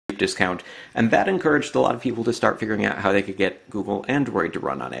discount, and that encouraged a lot of people to start figuring out how they could get Google Android to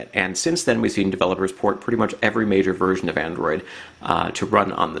run on it. And since then, we've seen developers port pretty much every major version of Android to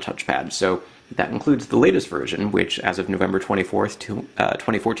run on the touchpad. So that includes the latest version, which as of November 24th,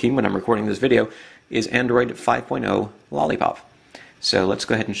 2014, when I'm recording this video, is Android 5.0 Lollipop. So let's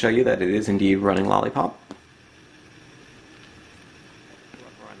go ahead and show you that it is indeed running Lollipop.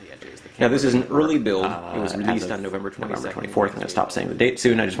 Now this is an early build. It was released on November 24th. I'm going to stop saying the date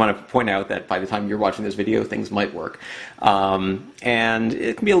soon. I just want to point out that by the time you're watching this video, things might work. And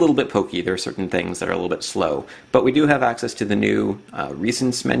it can be a little bit pokey. There are certain things that are a little bit slow. But we do have access to the new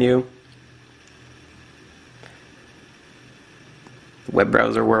Recents menu. The web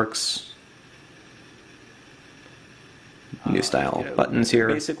browser works. New style buttons here.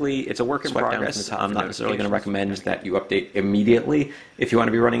 Basically, it's a work in progress. I'm not necessarily going to recommend that you update immediately if you want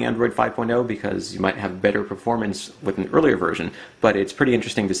to be running Android 5.0 because you might have better performance with an earlier version, but it's pretty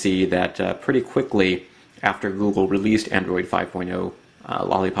interesting to see that pretty quickly after Google released Android 5.0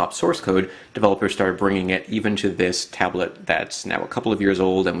 Lollipop source code, developers started bringing it even to this tablet that's now a couple of years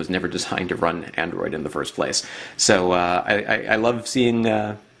old and was never designed to run Android in the first place. So I love seeing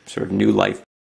sort of new life